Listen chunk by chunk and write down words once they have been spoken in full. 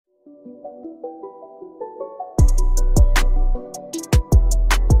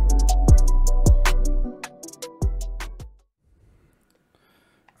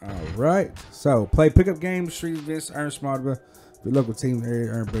Right, so play pickup games, street events, earn smarter, be local team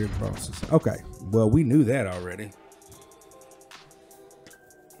area, earn bigger bonuses. Okay, well we knew that already.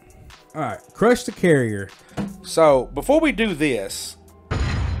 All right, crush the carrier. So before we do this,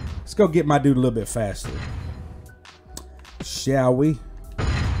 let's go get my dude a little bit faster, shall we?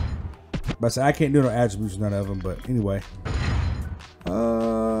 But I can't do no attributes, none of them. But anyway, I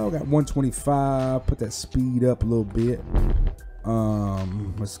got 125. Put that speed up a little bit.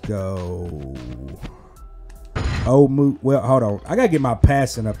 Let's go. Oh, move. Well, hold on. I gotta get my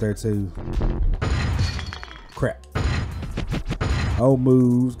passing up there too. Crap. Oh,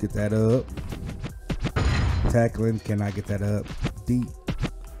 moves. Get that up. Tackling. Can I get that up? Deep.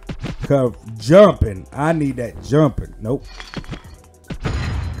 Jumping. I need that jumping. Nope.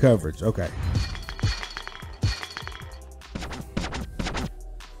 Coverage. Okay.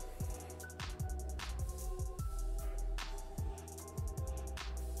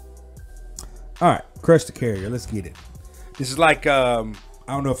 All right, crush the carrier. Let's get it. This is like, I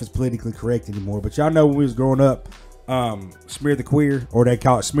don't know if it's politically correct anymore, but y'all know when we was growing up, smear the queer, or they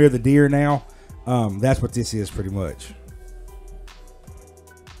call it smear the deer now. That's what this is pretty much.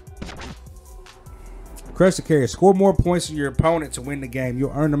 Crush the carrier. Score more points than your opponent to win the game.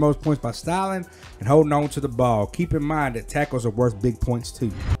 You'll earn the most points by styling and holding on to the ball. Keep in mind that tackles are worth big points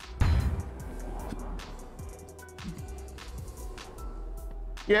too.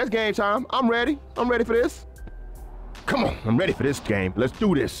 Yeah, it's game time. I'm ready. I'm ready for this. Come on, I'm ready for this game. Let's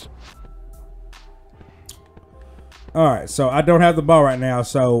do this. All right, so I don't have the ball right now,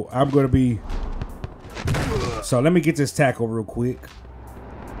 so I'm going to be... So let me get this tackle real quick.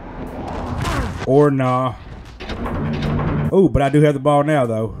 Or nah. Oh, but I do have the ball now,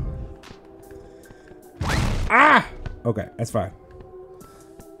 though. Ah! Okay, that's fine.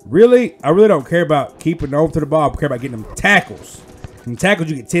 Really? I really don't care about keeping on to the ball. I care about getting them tackles. From tackles,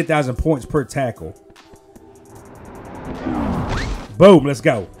 you get 10,000 points per tackle. Boom, let's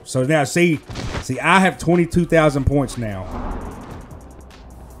go. So now, see, I have 22,000 points now.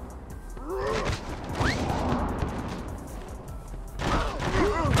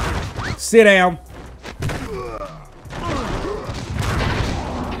 Sit down.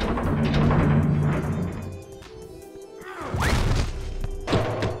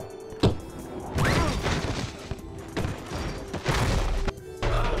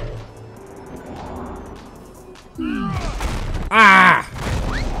 Ah!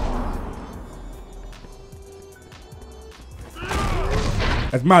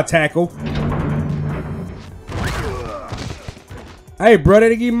 That's my tackle. Hey, bro, they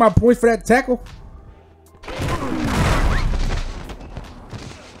didn't give me my points for that tackle.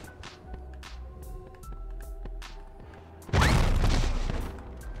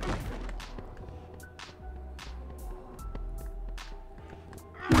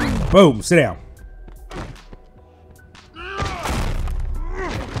 Boom, sit down.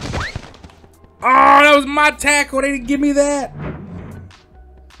 Oh, that was my tackle. They didn't give me that.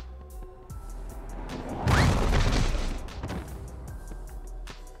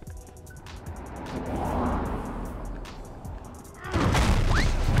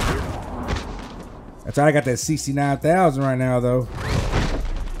 That's how I got that 69,000 right now, though.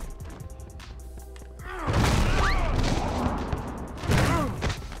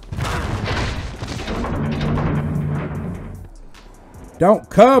 Don't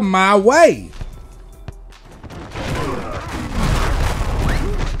come my way.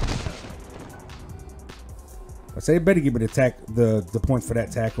 I say, better give me the point for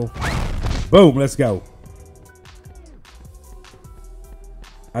that tackle. Boom, let's go.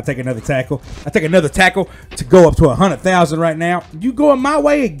 I take another tackle. I take another tackle to go up to 100,000 right now. You going my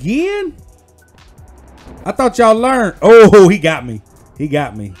way again? I thought y'all learned. Oh, he got me. He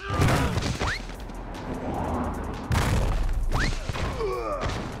got me.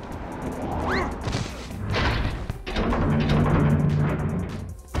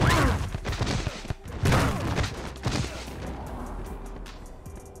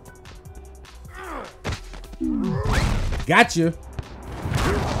 Gotcha.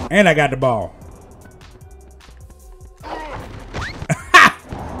 And I got the ball.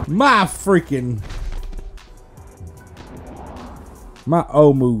 My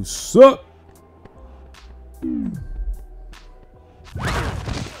old moves suck.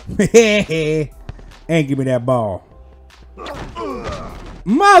 And give me that ball.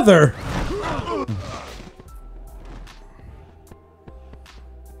 Mother.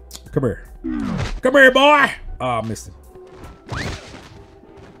 Come here. Come here, boy. Oh, I missed him.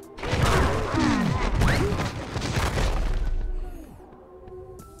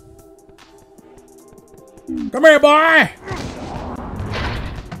 Come here, boy.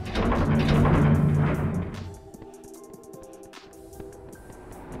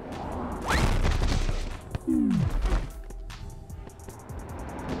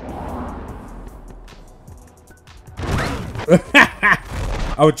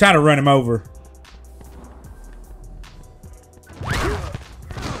 I would try to run him over.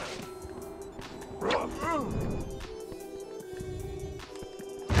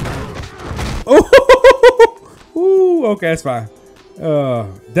 Ooh, okay, that's fine.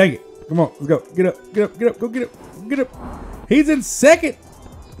 Dang it. Come on, let's go. Get up, get up, get up, go get up, get up. He's in second.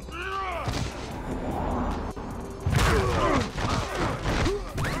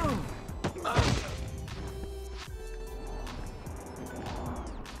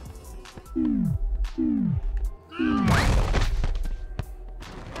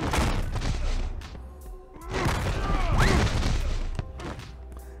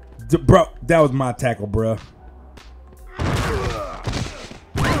 Bro, that was my tackle, bro.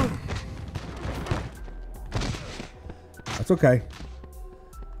 That's okay.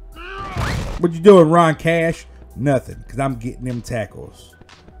 What you doing, Ron Cash? Nothing, because I'm getting them tackles.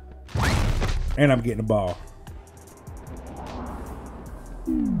 And I'm getting the ball.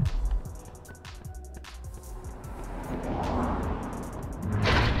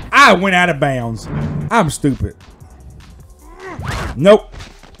 I went out of bounds. I'm stupid. Nope.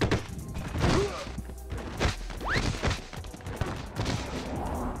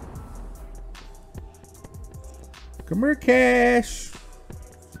 Come here, Cash.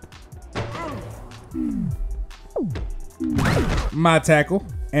 My tackle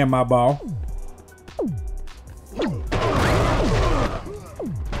and my ball.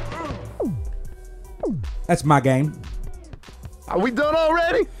 That's my game. Are we done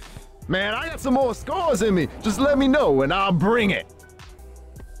already? Man, I got some more scores in me. Just let me know and I'll bring it.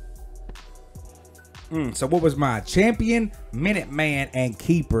 So what was my champion, minute man, and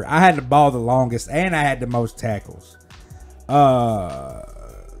keeper? I had the ball the longest and I had the most tackles.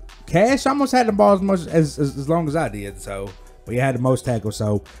 Cash almost had the ball as long as I did, so but he had the most tackles.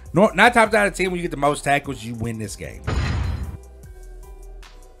 So 9 times out of 10, when you get the most tackles, you win this game.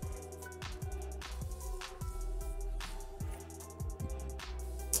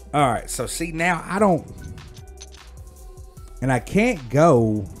 All right, so see now I don't, and I can't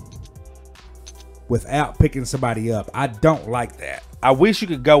go without picking somebody up. I don't like that. I wish you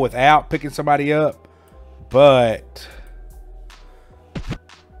could go without picking somebody up, but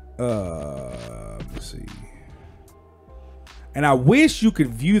let me see. And I wish you could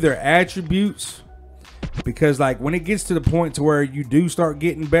view their attributes, because like when it gets to the point to where you do start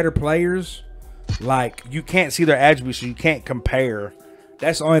getting better players, like you can't see their attributes, so you can't compare.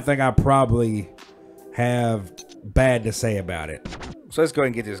 That's the only thing I probably have bad to say about it. So let's go ahead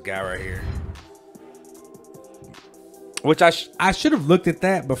and get this guy right here. Which I should have looked at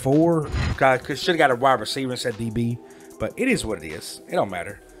that before, because should have got a wide receiver instead of DB. But it is what it is. It don't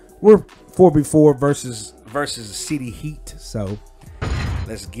matter. We're 4v4 versus City Heat. So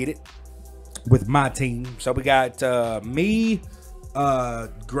let's get it with my team. So we got me,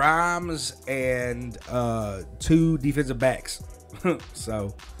 Grimes, and 2 defensive backs.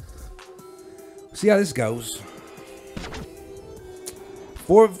 So see how this goes.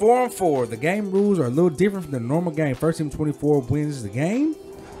 4-on-4. The game rules are a little different from the normal game. First team 24 wins the game.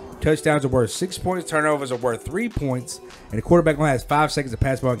 Touchdowns are worth 6 points. Turnovers are worth 3 points. And the quarterback only has 5 seconds to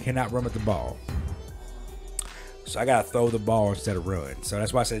pass the ball and cannot run with the ball. So I gotta throw the ball instead of run. So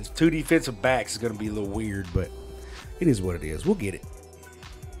that's why I said 2 defensive backs is gonna be a little weird, but it is what it is. We'll get it.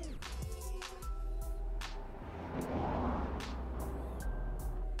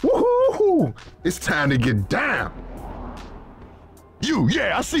 Woohoo! It's time to get down. You,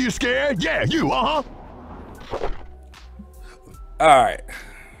 yeah, I see you scared. Yeah, you, All right.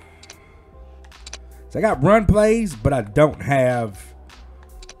 So I got run plays, but I don't have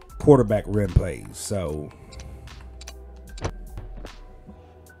quarterback run plays. So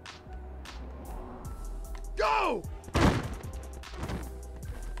go.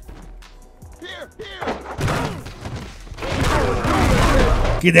 Here.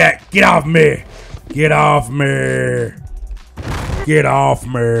 Get off me. Get off me. Get off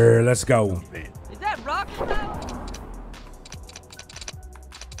me. Let's go. Is that rocket now?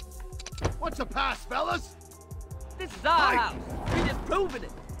 What's a pass, fellas? This is our house. We just proving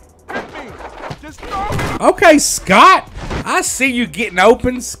it. Hit me. Just throw it. Okay, Scott. I see you getting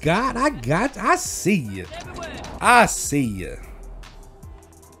open, Scott. I see you. Everywhere. I see you.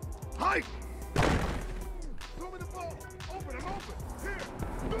 Hike. Throw me the ball. Open. Here.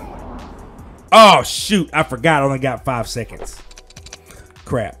 Do it. Oh, shoot. I forgot. I only got 5 seconds.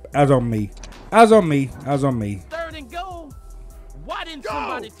 Crap. That was on me. I was on me. I was on me. 3rd and goal. Why didn't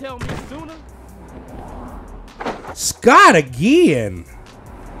somebody tell me sooner? Scott again.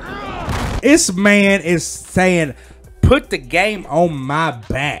 This man is saying, put the game on my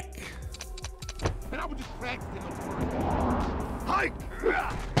back. And I was just practicing.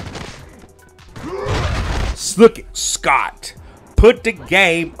 Look at Scott. Put the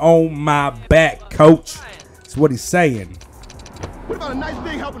game on my back, coach. That's what he's saying. What about a nice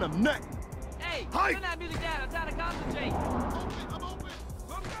big helping of nut? Hey, Hike. turn that music down. I'm trying to concentrate. I'm open.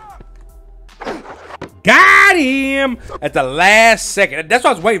 Look up. Got him at the last second. That's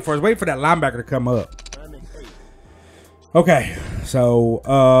what I was waiting for. I was waiting for that linebacker to come up. Okay, so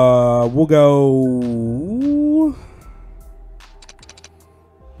we'll go.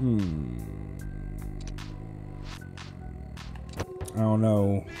 I don't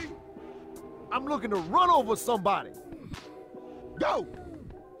know. I'm looking to run over somebody. Go.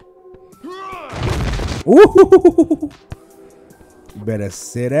 Ooh. You better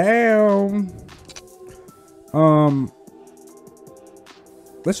sit down.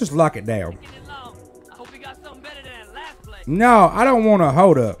 Let's just lock it down. Get it long. I hope you got something better than that last play. No, I don't want to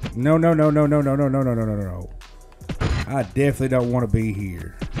hold up. No. I definitely don't want to be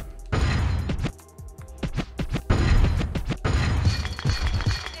here. Hey,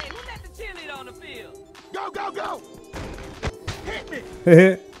 who let the cheerleader on the field? Go, go, go. Hit me.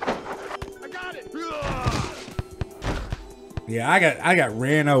 I got it. Yeah, I got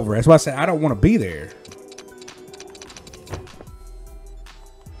ran over. That's why I said I don't want to be there.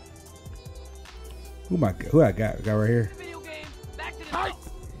 Who I got? Got right here. Video game. Back to the Hike.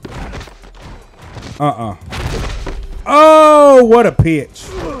 Oh, what a pitch.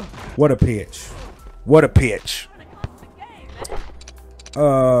 What a pitch. What a pitch.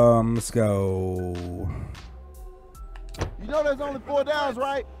 Let's go. You know there's only 4 downs,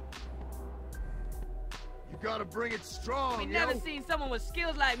 right? You gotta bring it strong, We never seen someone with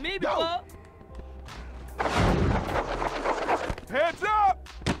skills like me Go. before. Heads up!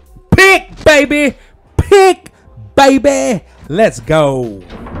 Pick, baby. Pick, baby. Let's go.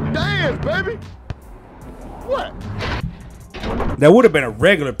 Dance, baby! What? That would have been a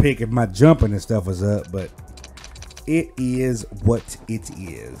regular pick if my jumping and stuff was up, but it is what it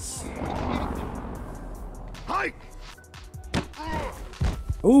is. Hike!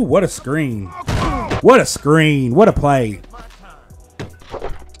 Ooh, what a screen. What a screen. What a play.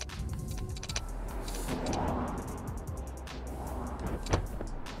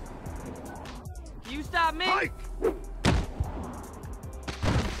 You stop me. Hike!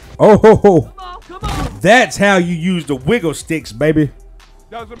 Oh, ho, ho. Come on. That's how you use the wiggle sticks, baby.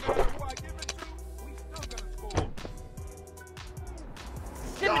 Doesn't matter who I give it to, we still gonna score.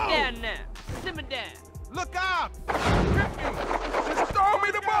 Simmer down now. Simmer down. Look out! Hit me! Just throw me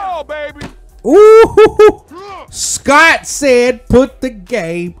the ball, baby! Ooh. Scott said, put the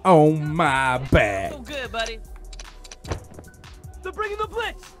game on my back. So good, buddy. They're bringing the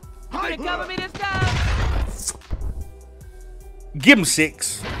blitz. You Hike! gonna cover me this time? Give him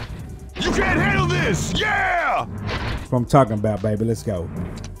 6. You can't handle this! Yeah! That's what I'm talking about, baby. Let's go.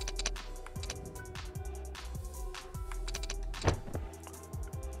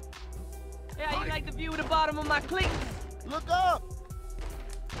 Yeah, you like the view of the bottom of my cleats? Look up!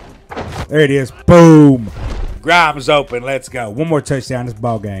 There it is. Boom. Grimes open. Let's go. One more touchdown. This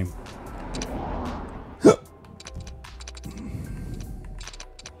ball game.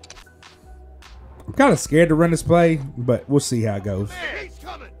 I'm kind of scared to run this play, but we'll see how it goes. He's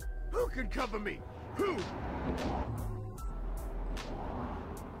coming! Who can cover me? Who?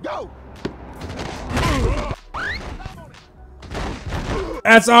 Go!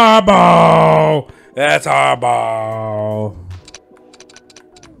 That's our ball. That's our ball.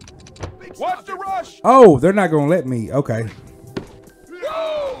 Watch the rush! Oh, they're not going to let me. Okay.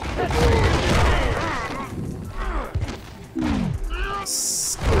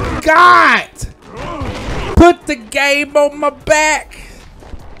 Scott! Put the game on my back.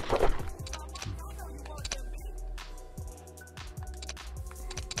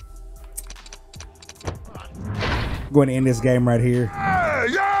 I'm going to end this game right here.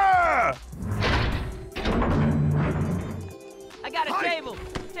 Yeah! I got a table.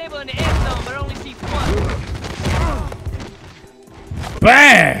 Table in the end zone, but I only see one.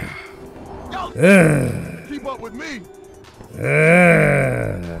 Bam! Keep up with me!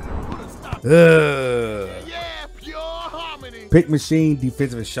 Yeah, pure harmony! Pick machine,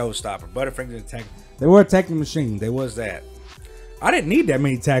 defensive and showstopper. Butterfingers attack. They were attacking machine. They was that. I didn't need that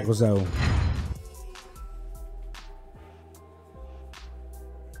many tackles though.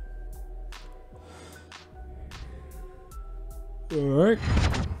 All right.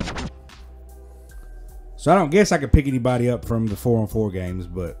 So I don't guess I could pick anybody up from the 4-on-4 games,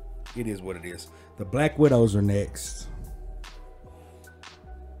 but it is what it is. The Black Widows are next.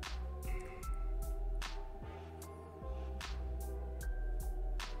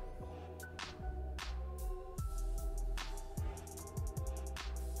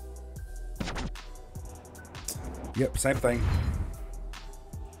 Yep, same thing.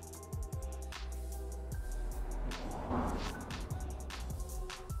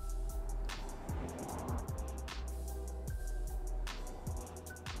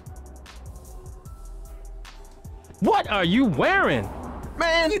 What are you wearing?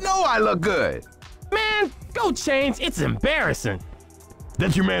 Man, you know I look good. Man, go change. It's embarrassing.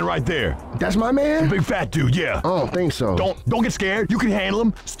 That's your man right there. That's my man? Big fat dude, yeah. I don't think so. Don't get scared. You can handle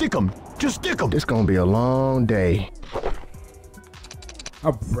him. Stick him. Just stick him. This gonna be a long day.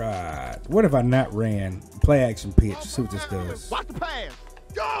 All right. What if I not ran? Play action pitch. See what this does. Watch the pass.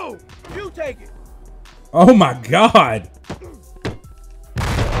 Go! You take it. Oh my God.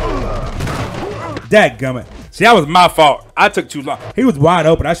 Dadgummit. See, that was my fault. I took too long. He was wide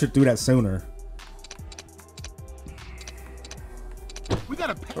open. I should have threw that sooner. We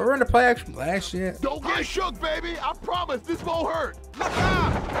gotta. We're in the play action blast yet. Don't get shook, baby. I promise this won't hurt. Look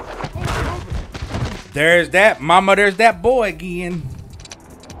out! There's that mama. There's that boy again.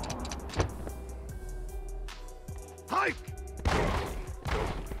 Hike.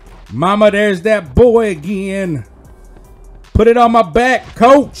 Mama, there's that boy again. Put it on my back,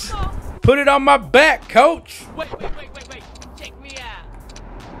 coach. Put it on my back, coach. Wait. Check me out.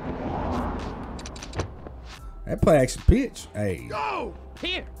 That play action pitch. Hey. Go!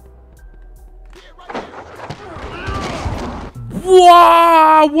 Here. Right here.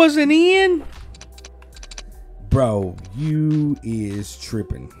 Wow, wasn't in? Bro, you is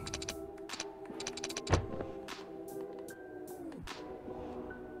tripping.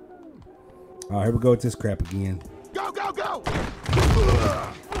 All right, here we go with this crap again. Go, go, go!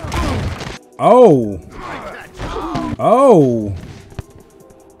 Oh. Oh.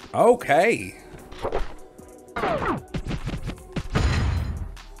 Okay.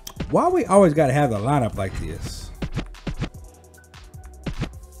 Why we always got to have the lineup like this?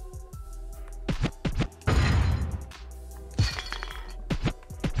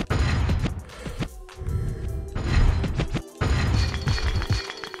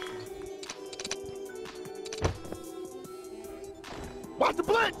 Watch the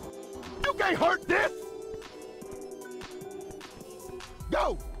blitz! You can't hurt this!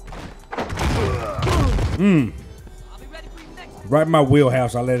 Go! I'll be ready for you next time. Right in my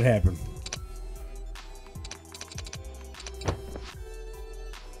wheelhouse. I let it happen.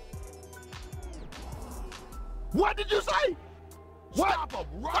 What did you say? What? Stop him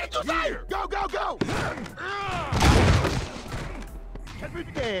right what did you here. Say? Go, go, go! Catch me if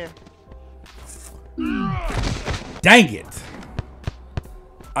you can. Dang it.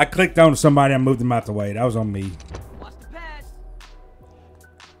 I clicked on somebody and moved them out the way. That was on me. Watch the pass.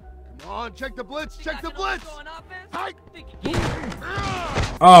 Come on, check the blitz, Think check I the can blitz! only go on offense? Hike! Think you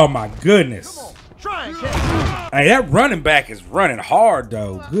can. Oh, my goodness. Come on, try it, kid. Hey, that running back is running hard,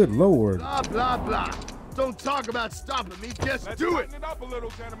 though. Good Lord. Blah, blah, blah. Don't talk about stopping me, just do it! It up a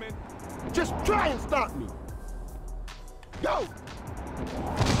little, gentlemen. Just try and stop me! Go!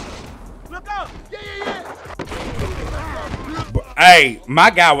 Look out! Yeah! But, hey, my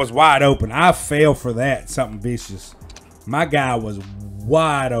guy was wide open. I fell for that. Something vicious. My guy was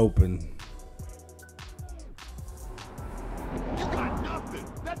wide open. You got nothing!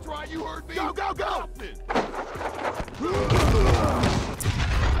 That's right, you heard me! Go, go, go!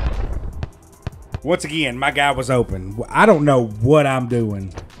 Once again, my guy was open. I don't know what I'm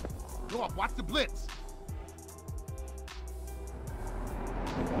doing. Go up, watch the blitz!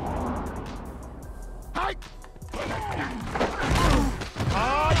 Hike!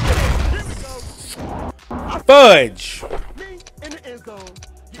 Fudge. Me in the end zone,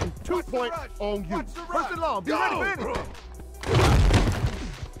 getting 2 points on you. First and long, be ready for anything.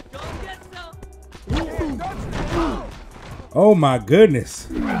 Go get some. Oh my goodness.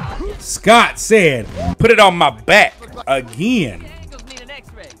 Scott said, put it on my back again. The angles need an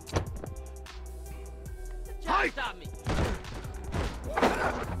X-ray. Try to stop me.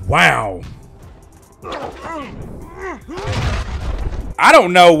 Wow. I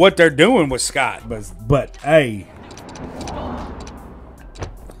don't know what they're doing with Scott, but hey.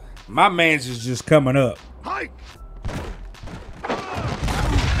 My man's is just coming up. Hike!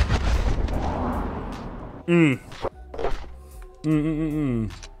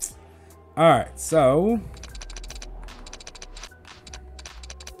 All right, so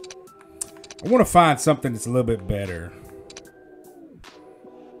I want to find something that's a little bit better.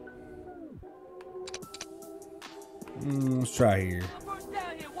 Let's try here. First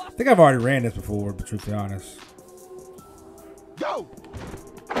down here. Watch I think I've already ran this before, but truth be honest. Go!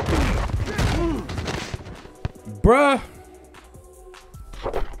 Bruh.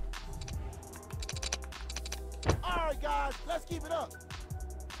 All right, guys, let's keep it up.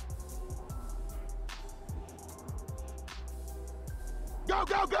 Go,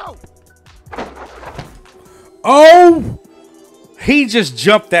 go, go! Oh! He just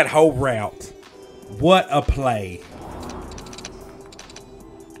jumped that whole route. What a play.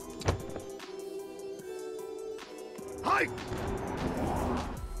 Hike!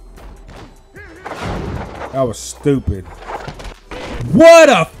 That was stupid. What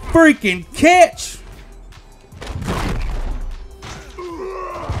a freaking catch!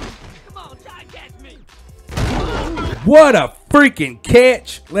 Come on, try and catch me. What a freaking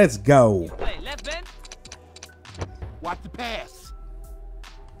catch! Let's go. Play left bend. Watch the pass.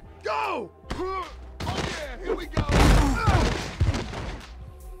 Go! Oh, yeah, here we go.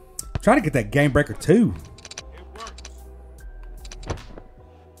 Trying to get that game breaker too. It works.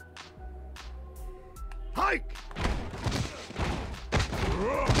 Hike!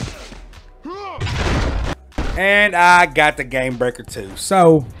 And I got the game breaker too.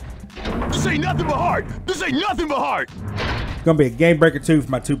 So, This ain't nothing but heart. This ain't nothing but heart. it's gonna be a game breaker 2 for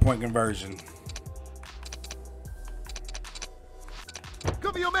my 2-point conversion.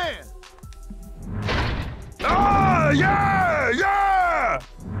 Cover your man. Ah, yeah, yeah.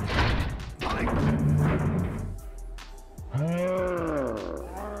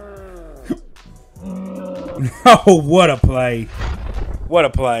 Oh, what a play. What a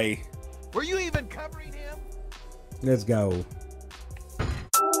play. Were you even covering him? Let's go.